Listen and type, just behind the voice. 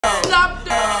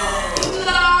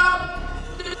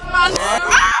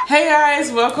Hey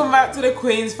guys, welcome back to the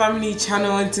Queen's Family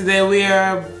channel, and today we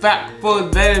are back for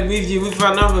better with you with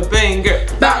another banger.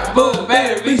 Back for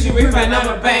better with you with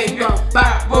another banger.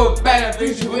 Back for better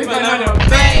with you with another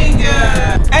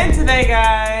banger. And today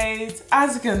guys,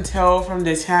 as you can tell from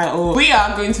the title, we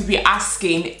are going to be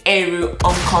asking Ariel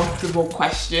uncomfortable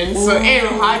questions. Ooh. So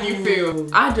Ariel, how do you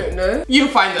feel? I don't know. You'll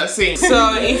find out soon.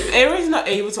 So if Ariel is not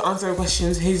able to answer the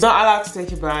questions, he's not allowed to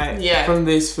take a bite from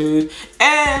this food.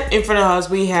 And in front of us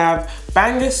we have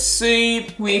banga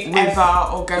soup with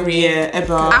EBA or gari. Yeah,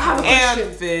 EBA. I have a question.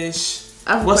 And fish.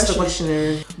 What's the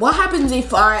question? What happens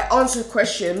if I answer a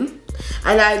question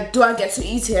and I get to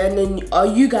eat it, and then are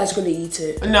you guys gonna eat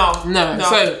it? No.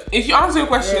 So if you answer the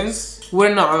questions,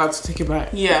 we're not allowed to take a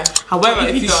bite. Yeah. However,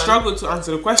 if you struggle to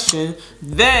answer the question,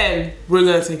 then we're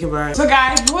gonna take a bite. So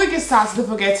guys, before we get started, don't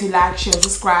forget to like, share,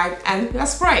 subscribe, and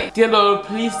let's pray. Dear Lord,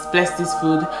 please bless this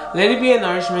food. Let it be a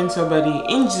nourishment to our body.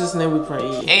 In Jesus' name we pray.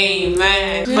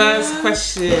 Amen. First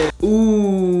question.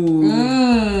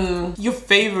 Ooh. Your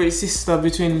favorite sister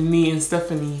between me and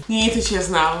Stephanie? You need to choose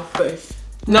now. Both.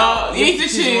 No, you need to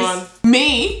choose one.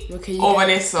 Me or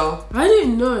Vanessa. I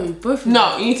didn't know. Both of them.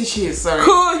 No, you need to choose, sorry.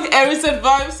 Cool, Ariel said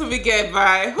vibes, so we get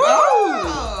by.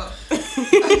 Oh.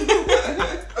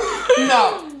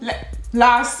 No,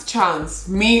 last chance.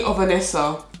 Me or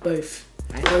Vanessa? Both.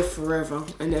 I go forever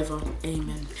and ever.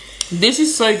 Amen. This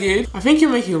is so good. I think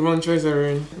you're making a wrong choice,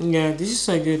 Ariel. Yeah, this is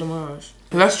so good. Oh my gosh.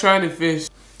 Let's try the fish.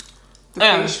 The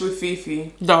fish with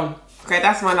Fifi. Done. Okay,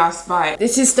 that's my last bite.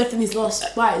 This is Stephanie's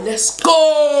last bite. Let's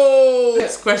go!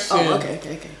 Next question. Oh,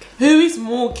 okay. Who is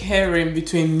more caring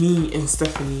between me and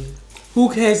Stephanie? Who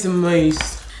cares the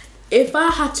most? If I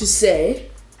had to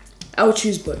say, I would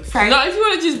choose both. Okay. No, if you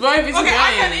want to choose both, it's okay, fine.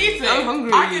 I can eat it. I'm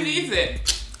hungry. I can eat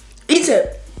it. Eat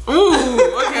it. Ooh,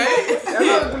 okay. I'm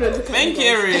not gonna look at Thank you,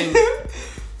 Ariel.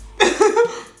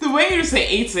 The way you say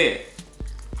eat it.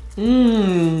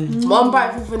 One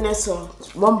bite for Vanessa,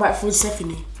 one bite for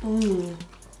Stephanie.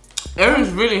 Ariel's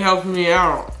really helping me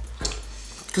out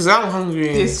because I'm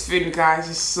hungry. This food, guys,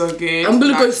 is so good. I'm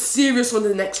gonna go serious on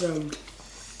the next round.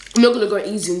 I'm not gonna go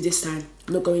easy in this time.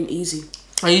 I'm not going easy.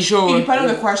 Are you sure? Depending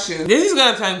on the question. This is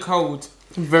gonna turn cold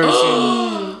very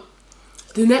soon.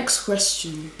 The next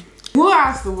question. Who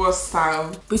has the worst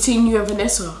style? Between you and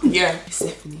Vanessa? Yeah.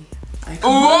 Stephanie.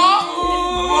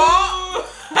 What?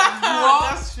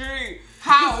 That's true.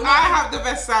 How? I have the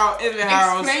best style in the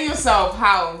house. Explain yourself.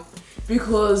 How?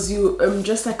 Because you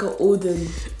just like an olden.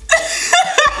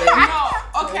 No.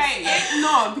 Okay.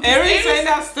 No. Ariel saying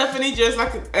that Stephanie dressed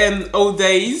like old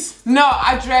days. No,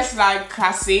 I dress like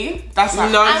classy. That's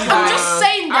like. No, I'm just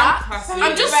saying that.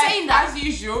 I'm just saying that as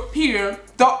usual. Period.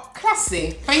 Dot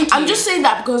classy. Thank you. I'm just saying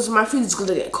that because my food is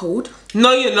gonna get cold.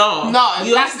 No, you're not. No,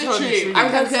 you that's the truth.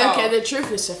 Okay. The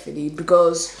truth is Stephanie,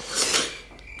 because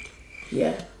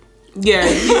yeah, you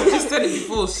just said it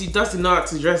before. She doesn't know how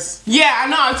to dress. Yeah, I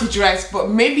know how to dress, but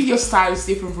maybe your style is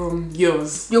different from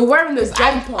yours. you're wearing a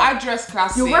jumper. I dress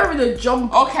classy. You're wearing a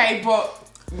jumper. Okay, but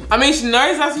I mean, she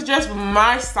knows how to dress, but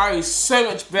my style is so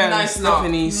much better than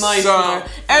Stephanie's. No, it's so, not.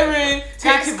 Ariel,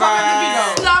 take it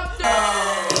back. Stop.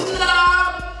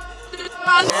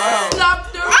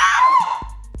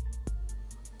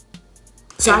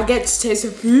 So I get to taste the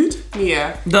food?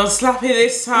 Yeah. Don't slap it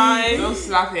this time. Don't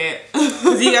slap it.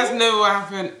 Because you guys know what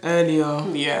happened earlier.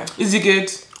 Yeah. Is it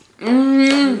good?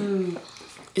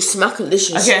 It smells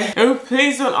delicious. Okay. Oh,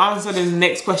 please don't answer the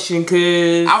next question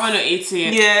because I want to eat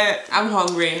it. Yeah. I'm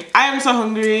hungry. I am so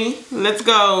hungry. Let's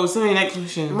go. So the next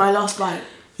question. My last bite.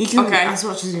 You can as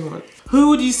much as you want. Who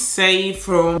would you save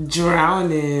from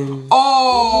drowning?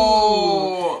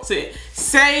 Oh. So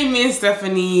say me and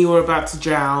Stephanie were about to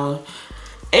drown,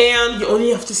 and you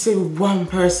only have to save one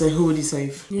person. Who would you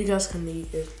save? You guys can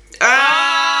eat it.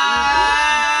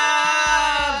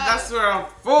 That's where I'm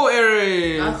for,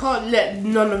 Ariel. I can't let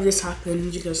none of this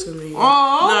happen. You guys can eat it.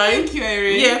 Oh, no. Thank you,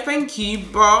 Ariel. Yeah, thank you,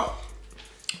 but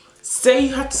say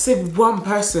you had to save one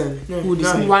person. Who would you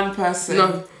save? One person.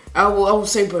 No, I will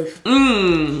say both.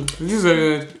 These are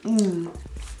good.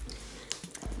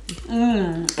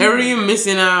 Ariel, you're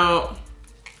missing out.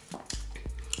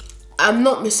 I'm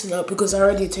not missing out because I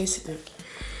already tasted it.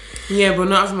 Yeah, but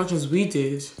not as much as we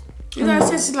did. You guys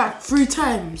tasted like 3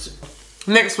 times.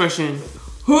 Next question.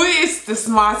 Who is the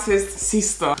smartest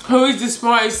sister? Who is the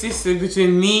smartest sister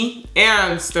between me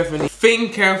and Stephanie?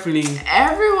 Think carefully.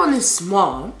 Everyone is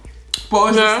smart. But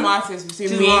who's the smartest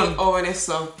between me or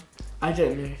Vanessa? I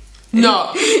don't know.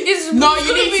 No.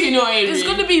 You need to know, Ariel. It's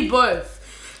gonna be both.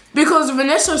 Because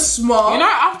Vanessa's smart. You know,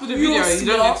 after the video, You're you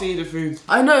don't get to eat the food.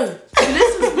 I know.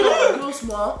 Vanessa's smart. You're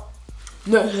smart.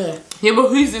 No, her. Yeah, but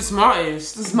who's the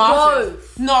smartest? The smartest.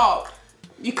 Both. No.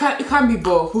 You can't be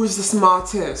both. Who's the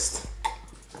smartest?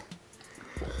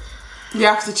 You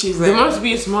have to choose. There must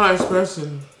be a smartest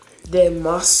person. There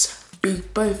must be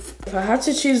both. If I had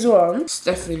to choose one,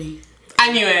 Stephanie.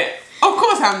 Anyway, of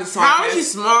course I'm the smartest. How is she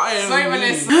smarter than Sorry, me?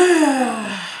 Vanessa.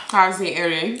 How's it,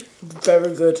 Erin?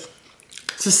 Very good.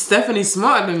 So Stephanie's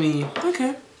smarter than me.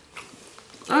 Okay.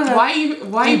 Okay. Why are you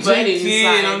burning joking,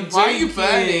 inside? I'm Why are you joking.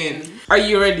 burning? Are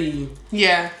you ready?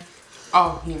 Yeah.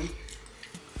 Oh, yeah.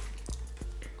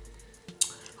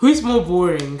 Who's more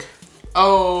boring?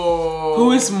 Oh.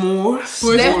 Who is more boring?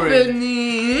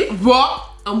 Stephanie. What?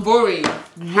 I'm boring.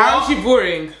 How is she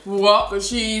boring? What? But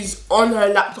she's on her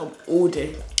laptop all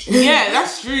day. Yeah,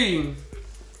 that's true.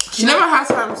 She never has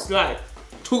time to like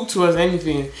talk to us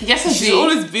anything. Yes, She's indeed.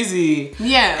 always busy.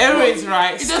 Yeah. Everyone's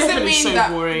right. It doesn't Stephanie's mean so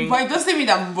that. boring. But it doesn't mean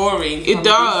that I'm boring. It I'm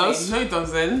does. busy. No, it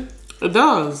doesn't. It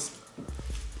does.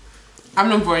 I'm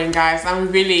not boring, guys.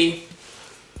 I'm really.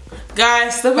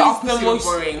 Guys, Stephanie's opposite the of most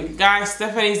boring. Guys,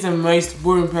 Stephanie's the most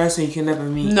boring person you can ever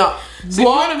meet. No. So if you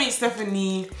want to meet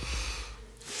Stephanie,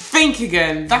 think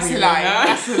again. That's a lie.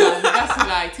 That's a lie. That's a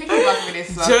lie. Take it back,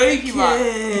 Vanessa. Take it back.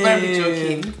 You better be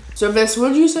joking. So, Vess, what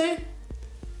did you say?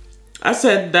 I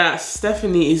said that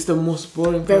Stephanie is the most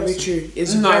boring person. Very true.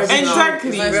 It's No, very it's not.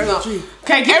 Exactly. No, it's Very not. true.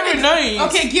 Okay, give Everyone knows.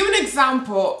 Okay, give an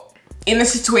example in a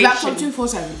situation. Laptop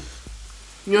 247.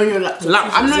 You're on your laptop.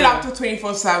 I'm not Yeah. laptop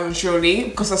 24/7, surely,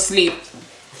 because I sleep.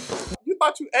 You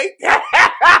thought you ate?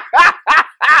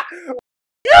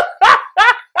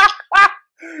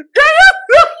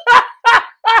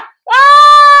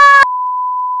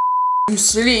 You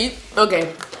sleep.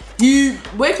 Okay. You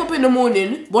wake up in the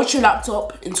morning, watch your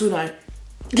laptop until night.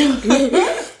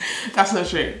 That's not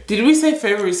true. Did we say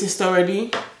favorite sister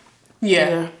already?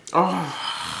 Yeah. Oh,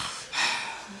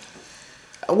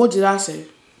 What did I say?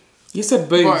 you said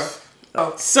both. Both.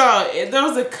 Oh. So there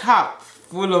was a cup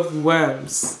full of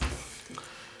worms.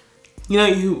 You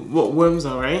know what worms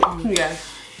are, right? Yeah.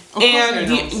 Of And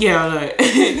course yeah, I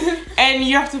know. And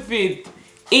you have to feed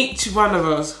each one of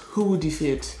us. Who would you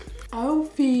feed? I'll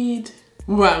feed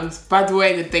worms. By the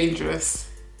way, they're dangerous.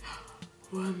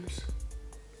 worms.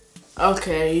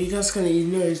 Okay, you guys know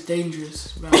it's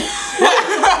dangerous, right?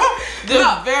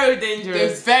 They're very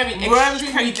dangerous. They're very Worms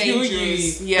extremely can kill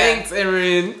dangerous. you. Yeah. Thanks,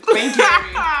 Erin. Thank you.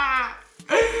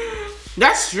 Erin.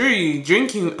 That's true.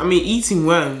 Eating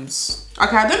worms.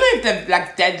 Okay, I don't know if they're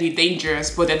like deadly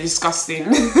dangerous, but they're disgusting.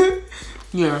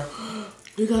 Yeah.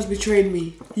 You guys betrayed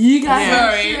me. You guys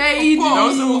Sorry. betrayed Of course, That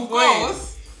was the me. whole of point. course.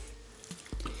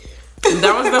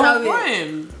 That was the whole Tell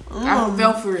point. I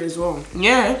fell for it as well.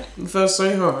 Yeah, it felt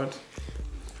so hard.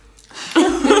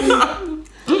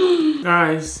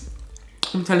 Guys,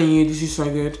 I'm telling you, this is so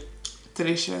good.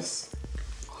 Delicious.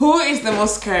 Who is the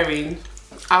most caring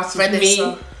out of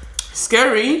Vanessa. me?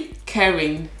 Scary?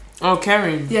 Caring. Oh,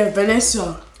 Karen. Yeah,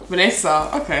 Vanessa. Vanessa.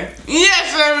 Okay.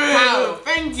 Yes, Erin. How?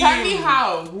 Thank you. Tell me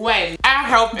how. When? I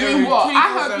help Doing Erin. what? I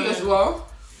help you as well.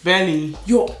 Benny.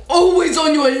 You're always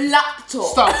on your laptop.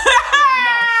 Stop.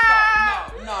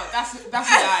 No, that's a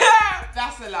lie.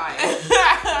 That's a lie.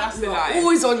 That's a lie.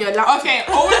 Always on your laptop. Okay,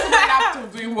 always on my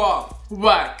laptop doing what?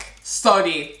 Work.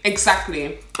 Study.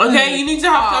 Exactly. Okay, you need to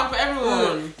have time for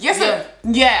everyone. Yes, Yeah.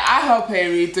 yeah, I help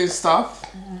Harry do stuff.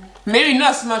 Maybe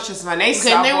not as much as Vanessa,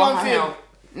 Okay, name but one I thing. help.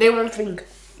 Name one thing.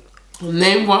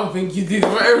 Name one thing you did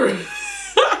for Erin.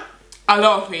 A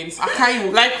lot of things. I can't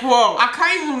even Like what? I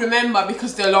can't even remember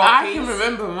because there are a lot of I things. can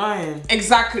remember mine.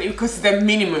 Exactly, because they're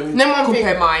minimum. Name one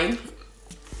compare thing. mine.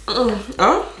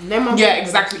 Oh? Name one Yeah, thing.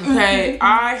 exactly. Okay,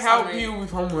 I help Sorry. you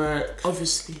with homework.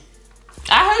 Obviously.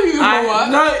 I help you with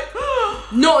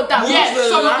homework. Not that Yes, much.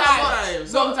 sometimes.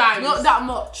 Sometimes. Not that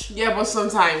much. Yeah, but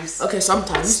sometimes. Okay,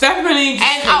 sometimes. Stephanie.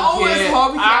 And I always help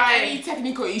if you have I- any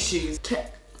technical issues.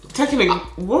 Technically, I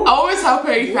what? always help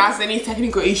her if you have any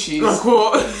technical issues. Like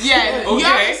what? Yeah, you Okay.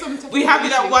 have some technical We have it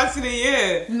that issues. once in a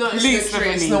year. No, it's Please, not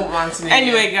true. It's Stephanie. not once in a year.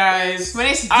 Anyway, guys,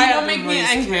 Vanessa, do I not am make the me most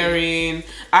angry. caring.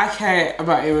 I care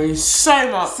about Erin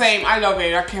so much. Same, I love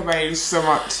it. I care about you so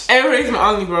much. Erin is my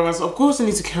only brother, so of course I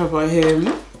need to care about him.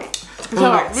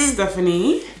 Like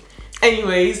Stephanie.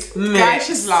 Anyways, next.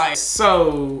 she's lying.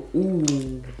 So,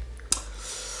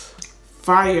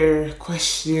 fire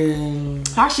question.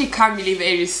 I actually can't believe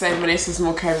Aries said Vanessa's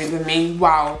more caring than me.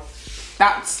 Wow.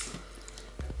 That's...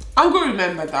 I'm going to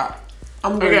remember that.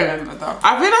 I'm going to remember that.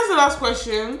 I think that's the last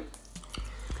question.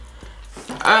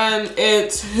 And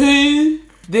it's who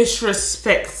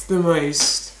disrespects the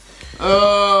most.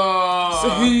 Oh. So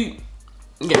who...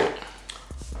 Yeah.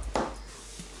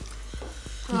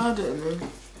 I don't know.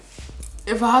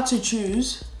 If I had to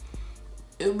choose,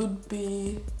 it would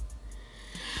be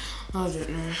I don't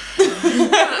know.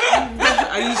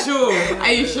 Are you sure?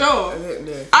 Are you sure? I don't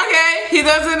know. Okay, he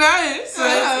doesn't know. So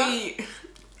Let's eat.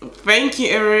 Thank you,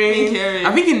 Erin. Thank you, Erin.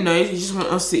 I think he knows. He just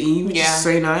wants us to eat, which Yeah. is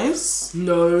so nice.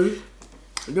 No.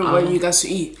 I don't want you guys to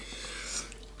eat.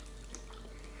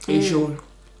 Are you sure?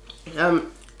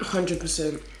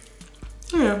 100%.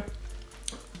 Yeah.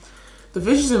 The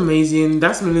fish is amazing.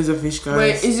 That's Melinda's fish, guys.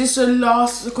 Wait, is this the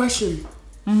last question?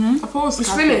 of course,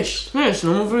 It's finished. Finished,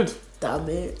 normal food. Damn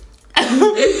it.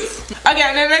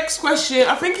 Okay, the next question.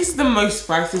 I think it's the most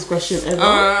spiciest question ever.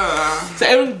 So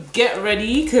everyone get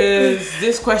ready, because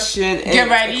this question is Get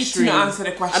ready extreme. to answer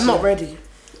the question. I'm not ready.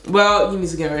 Well, you need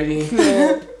to get ready.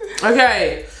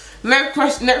 Okay.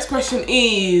 Next question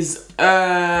is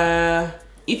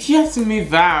if you have to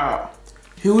move out,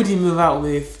 who would you move out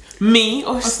with? Me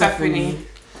or Stephanie?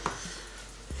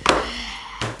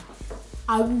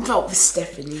 I went out with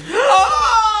Stephanie.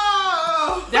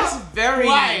 Oh! That's very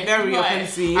Why?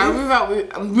 offensive. I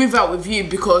move out with you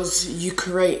because you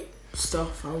create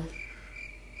stuff.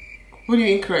 What do you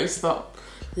mean create stuff?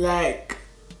 Like,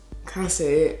 can I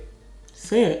say it?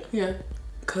 Say it. Yeah.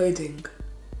 Coding.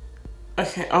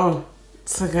 Okay. Oh,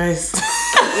 so guys.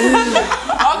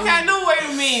 Okay, I know what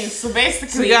you mean. So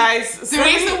basically, the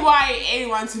reason why Amy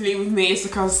wants to live with me is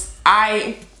because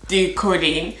I do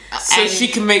coding, so and she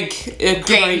can make a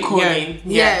game coding.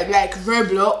 Yeah, like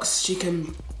Roblox, she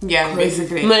can. Yeah,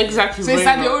 basically. No, exactly. So is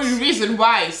that the only reason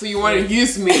why? So you want to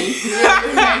use me for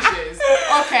your pleasures?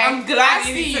 Okay, I'm glad I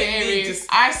you see didn't you, say me. Aries.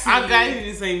 I see I'm glad you. you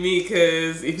didn't say me,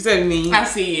 because if you said me, I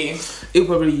see you. it'll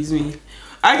probably use me.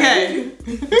 Okay.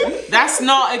 That's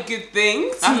not a good thing to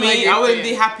That's not a me. good I wouldn't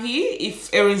thing. be happy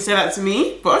if Erin said that to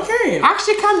me, but okay. I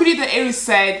actually can't believe that Aries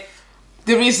said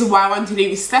the reason why I want to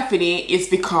live with Stephanie is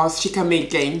because she can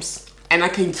make games and I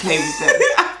can play with them.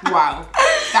 Wow,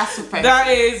 that's offensive. That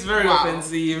is very Wow.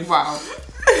 offensive. Wow.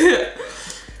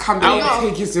 Can't I believe it.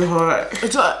 would take it to heart.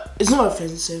 It's not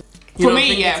offensive. You For don't me,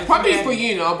 think yeah. it's Probably offensive? for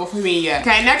you, no, but for me, yeah.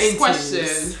 Okay, next It question.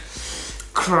 is.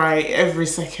 Cry every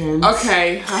second.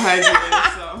 Okay, I heard you,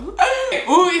 Vanessa.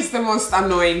 Who is the most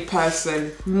annoying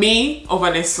person? Me or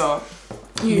Vanessa?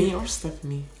 Me or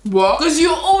Stephanie? What? Because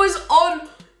you're always on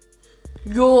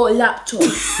your laptop.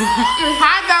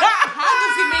 How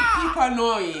does it make people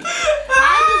annoying?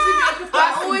 How does it make people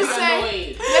always say,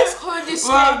 annoying? let's call this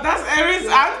Well, game. that's Erin's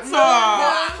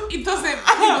answer. It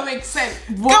doesn't make sense.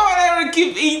 Go on, Erin,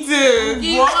 keep eating.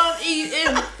 You can't eat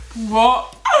in.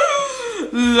 What?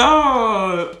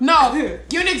 Lord. No,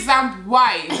 give an example.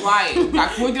 Why?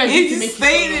 Like, what did I do to make you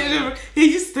annoying?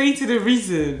 He just stated a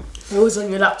reason. Always on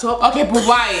your laptop. Okay, but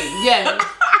why? Yeah.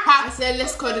 I said,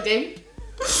 let's call the game.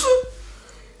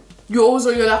 You're always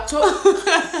on your laptop.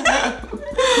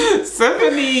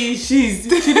 Stephanie, she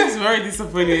looks very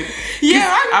disappointed.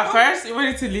 Yeah, At first, he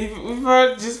wanted to leave with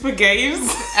her just for games.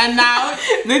 and now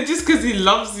Not just because he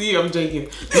loves you, I'm joking.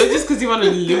 Not just because he want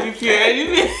to live with you or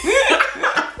anything.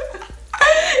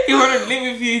 He want to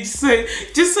live with you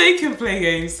just so he can play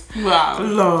games. wow.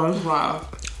 Lord. Wow.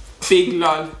 Big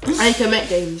lol. And you can make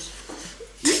games.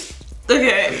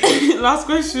 Okay, last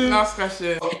question. Last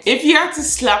question. If you had to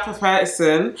slap a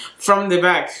person from the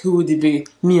back, who would it be?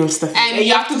 Me or Stephanie? And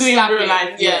you have to do it in slap real it,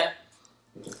 life. yeah.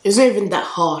 It's not even that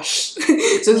harsh. So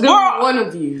it's gonna be one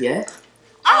of you, yeah?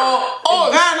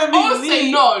 That'll be say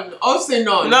me. none. I'll say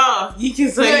none. No, you can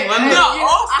say one. No,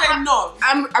 I'll say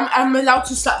none. I'm allowed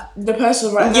to slap the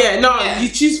person right now. Yeah, no, Yeah. you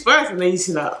choose first and then you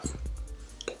slap.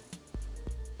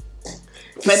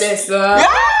 Vanessa.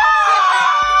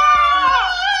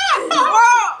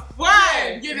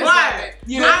 Why? You deserve Why? it.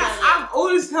 You deserve it. I'm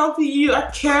always helping you.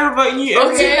 I care about you.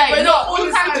 Okay, like, but not not all all the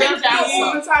the time, time. change Not answer.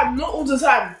 all the time. Not all the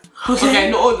time. Okay,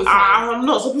 not all the time. I'm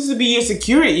not supposed to be your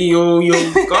security or your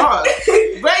guard.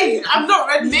 Wait, I'm not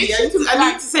ready. Make I sure need to, to, I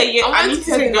like, need to say it. I I need want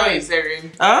to say the no. noise,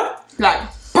 Erin. Huh? Like,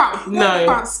 pam. No,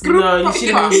 pam, screw, no, you pam,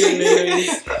 shouldn't pam. be doing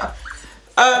this.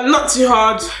 Not too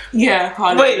hard. Yeah,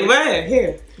 hard. Wait, where?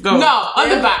 Here. Go. No, on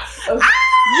the back.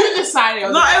 You decided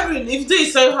on Not the back. Evelyn. If you do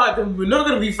it so hard, then we're not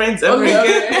gonna be friends ever Okay,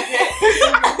 again. okay.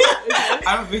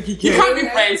 I don't think you You can. can't be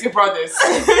friends, your brothers.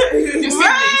 Your siblings.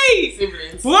 Right.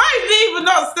 Siblings. Why me but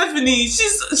not Stephanie?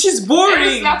 She's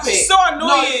boring. Slap it. She's so No, you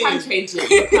annoying. can't change it.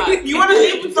 You can't. You want to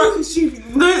live with her because she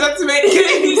knows how to make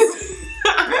games.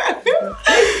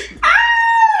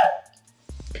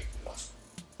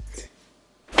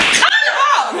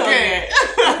 Okay.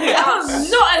 That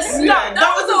was not a slap.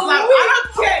 That was a slap. I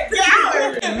don't care. Get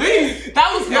out. Move.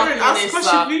 That was not Erin, ask honest.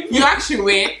 question. You actually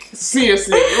weak.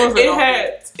 Seriously. It wasn't It okay.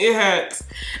 hurt. It hurt.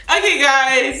 Okay,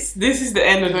 guys, this is the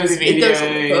end of this It doesn't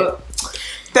video. hurt.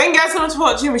 Thank you guys so much for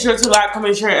watching. Be sure to like,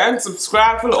 comment, share, and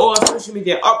subscribe. Follow all our social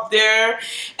media up there.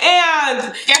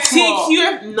 And guess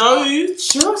what? No,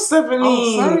 sure, Stephanie.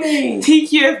 Oh, sorry.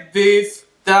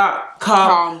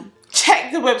 TQFbooth.com.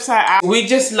 Check the website out. We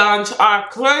just launched our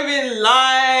clothing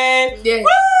line. Yes.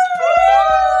 Woo!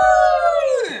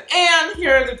 And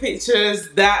here are the pictures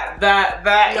everywhere.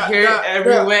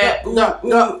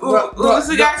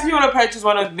 So guys, if you want to purchase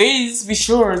one of these, be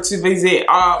sure to visit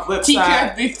our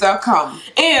website TQFbooth.com.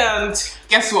 and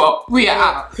guess what? We are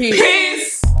out.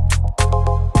 Peace.